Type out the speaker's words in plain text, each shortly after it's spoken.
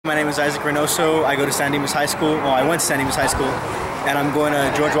My name is Isaac Reynoso. I go to San Dimas High School. Well, I went to San Dimas High School, and I'm going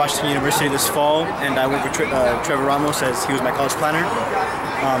to George Washington University this fall. And I went with Trevor Ramos as he was my college planner.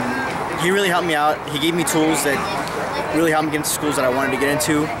 He really helped me out. He gave me tools that really helped me get into schools that I wanted to get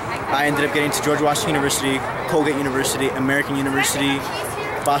into. I ended up getting to George Washington University, Colgate University, American University,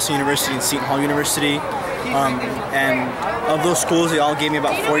 Boston University, and Seton Hall University. And of those schools, they all gave me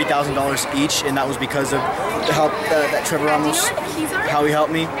about $40,000 each, and that was because of the help that Trevor Ramos, how he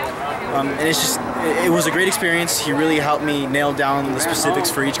helped me. And it was a great experience. He really helped me nail down the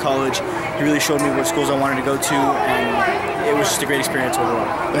specifics for each college. He really showed me what schools I wanted to go to, and it was just a great experience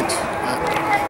overall. Thanks.